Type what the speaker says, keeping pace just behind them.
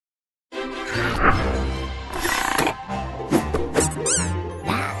Budge!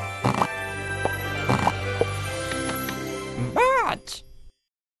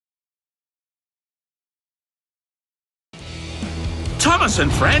 Thomas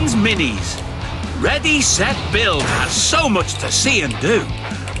and Friends Minis. Ready, Set, Build has so much to see and do.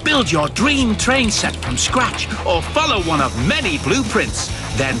 Build your dream train set from scratch or follow one of many blueprints.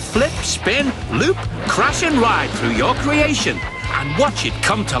 Then flip, spin, loop, crash and ride through your creation and watch it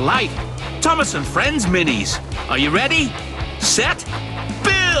come to life. Thomas and Friends Minis. Are you ready? Set,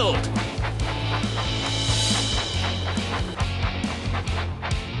 build!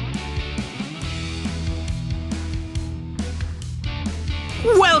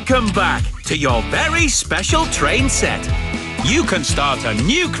 Welcome back to your very special train set. You can start a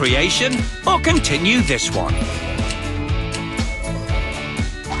new creation or continue this one.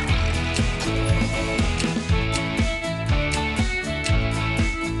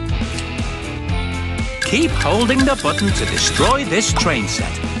 Keep holding the button to destroy this train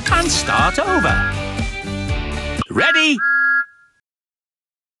set and start over. Ready?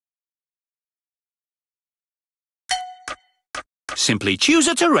 Simply choose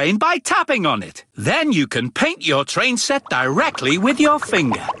a terrain by tapping on it. Then you can paint your train set directly with your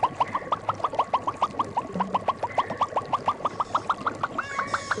finger.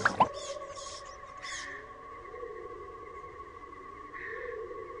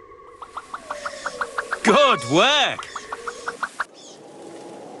 Good work!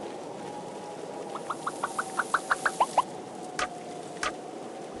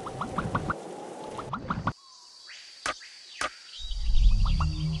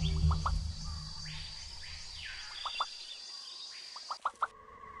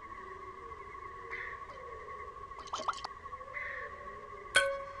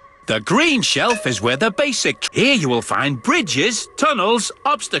 The green shelf is where the basic... Here you will find bridges, tunnels,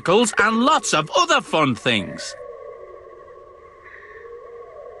 obstacles and lots of other fun things.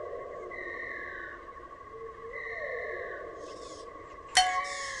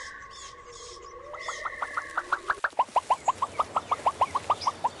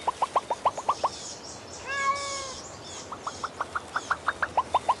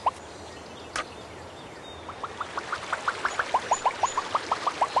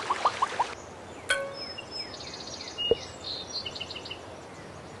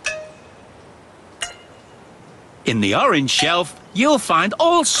 In the orange shelf, you'll find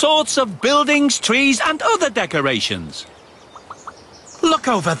all sorts of buildings, trees and other decorations. Look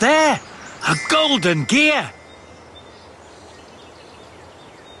over there! A golden gear!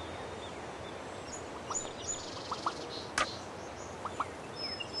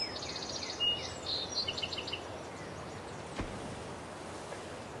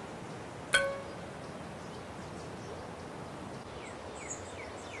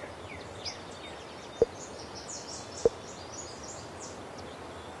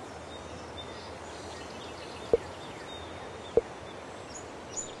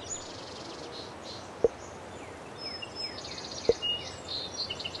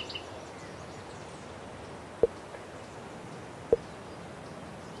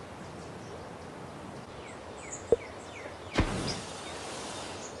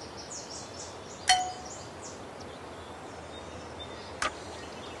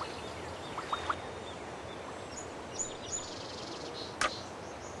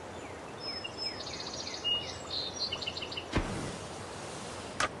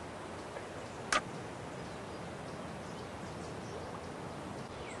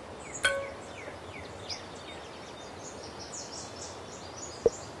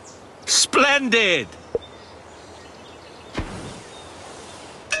 Splendid!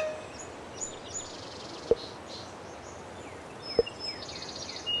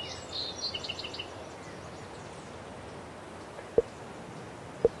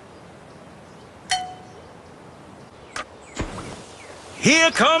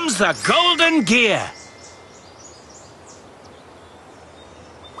 Here comes the golden gear!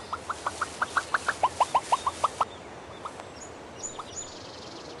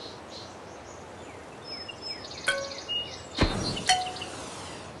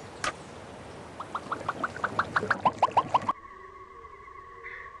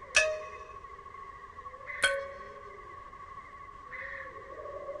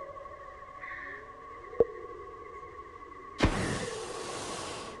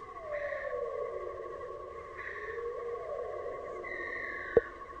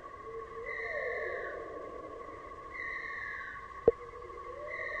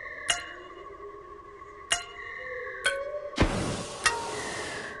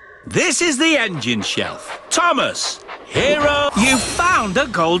 This is the engine shelf. Thomas, hero, you found a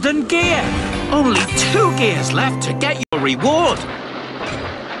golden gear. Only 2 gears left to get your reward.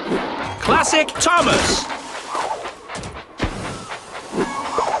 Classic Thomas.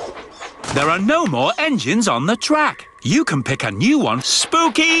 There are no more engines on the track. You can pick a new one.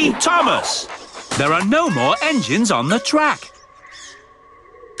 Spooky Thomas. There are no more engines on the track.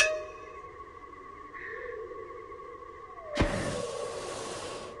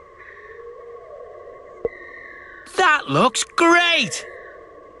 That looks great!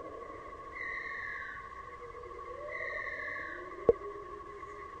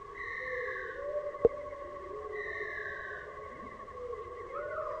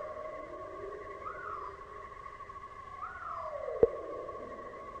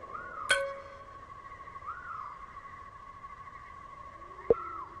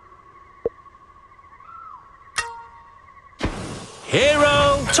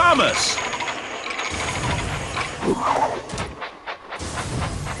 Hero Thomas.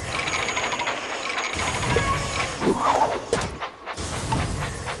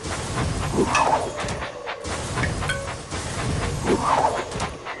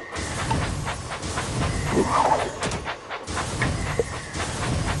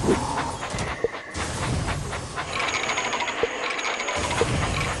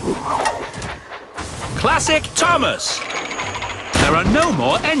 Classic Thomas. There are no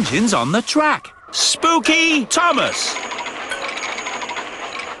more engines on the track. Spooky Thomas.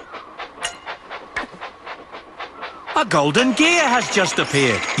 A golden gear has just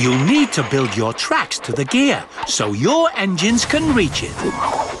appeared. You'll need to build your tracks to the gear so your engines can reach it.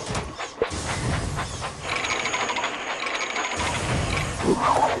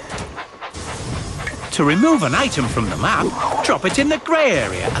 To remove an item from the map, drop it in the grey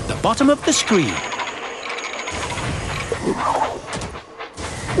area at the bottom of the screen.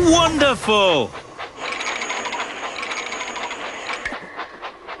 Wonderful!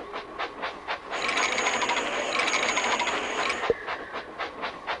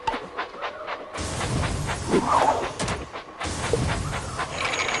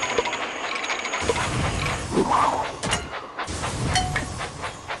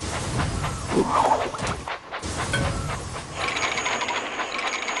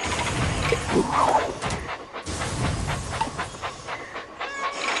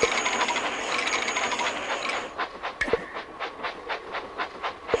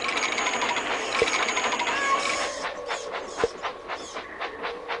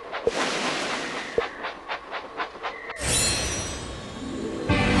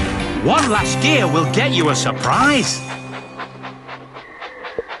 One last gear will get you a surprise.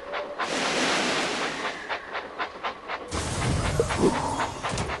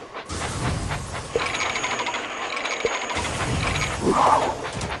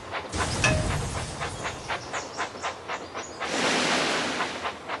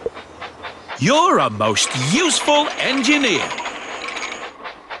 You're a most useful engineer.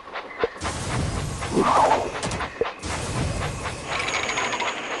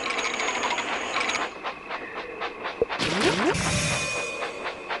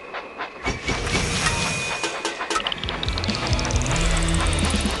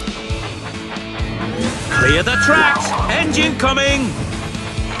 Clear the tracks! Engine coming!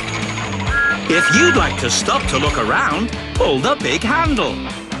 If you'd like to stop to look around, pull the big handle.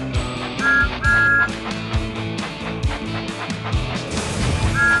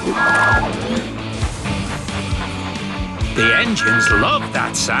 The engines love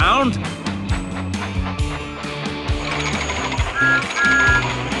that sound.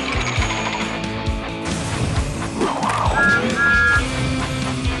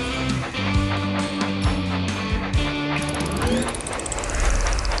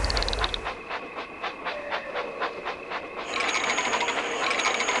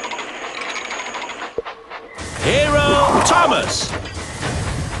 Hero Thomas.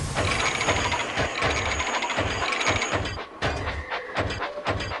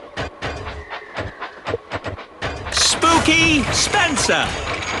 Spooky Spencer.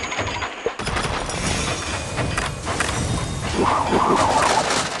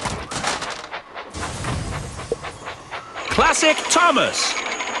 Classic Thomas.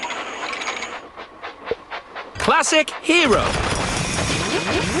 Classic Hero.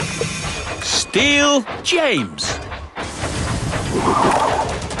 Steel James.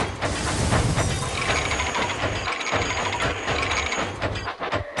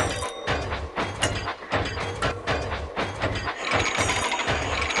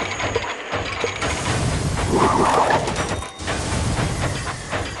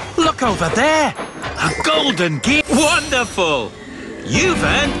 Look over there! A golden gear! Wonderful! You've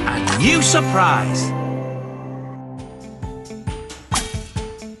earned a new surprise.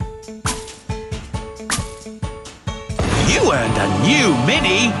 You earned a new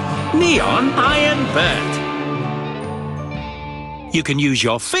mini, Neon Iron Bert. You can use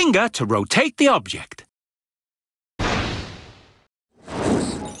your finger to rotate the object.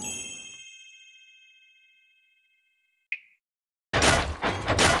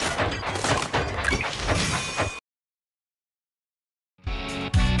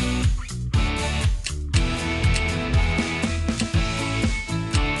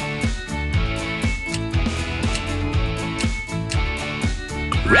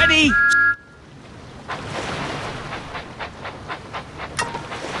 Ready?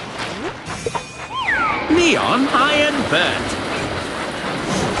 Neon Iron Bert.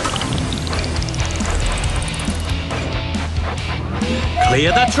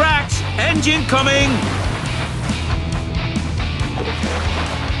 Clear the tracks. Engine coming.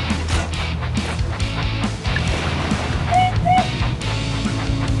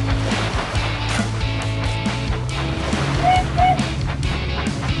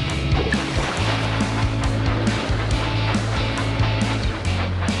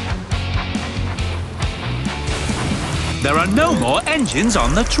 There are no more engines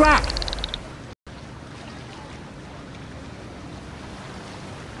on the track.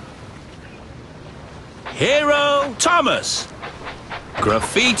 Hero, Thomas.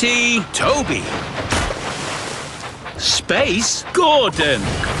 Graffiti, Toby. Space, Gordon.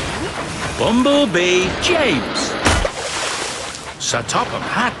 Bumblebee, James. Sir Topham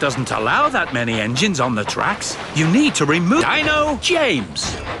Hatt doesn't allow that many engines on the tracks. You need to remove Dino,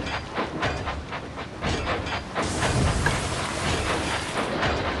 James.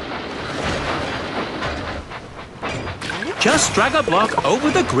 Just drag a block over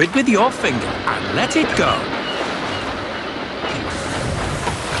the grid with your finger and let it go.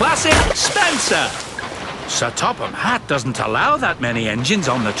 Classic Spencer. Sir Topham Hatt doesn't allow that many engines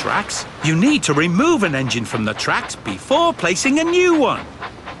on the tracks. You need to remove an engine from the tracks before placing a new one.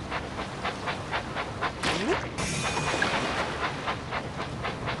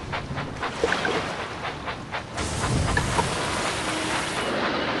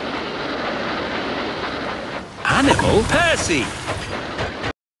 Animal Percy.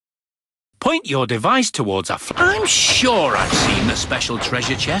 Point your device towards a I'm sure I've seen the special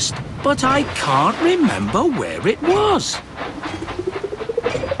treasure chest, but I can't remember where it was.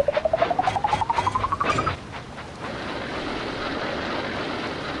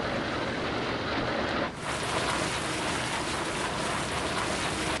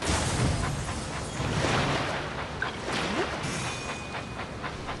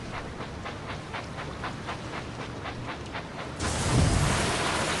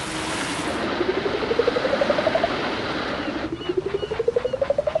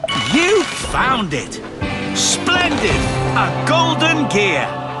 You found it! Splendid! A golden gear!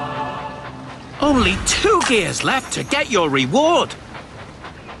 Only 2 gears left to get your reward.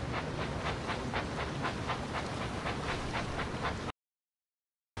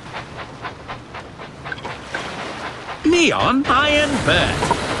 Neon Iron Bert.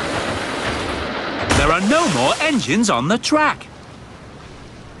 There are no more engines on the track.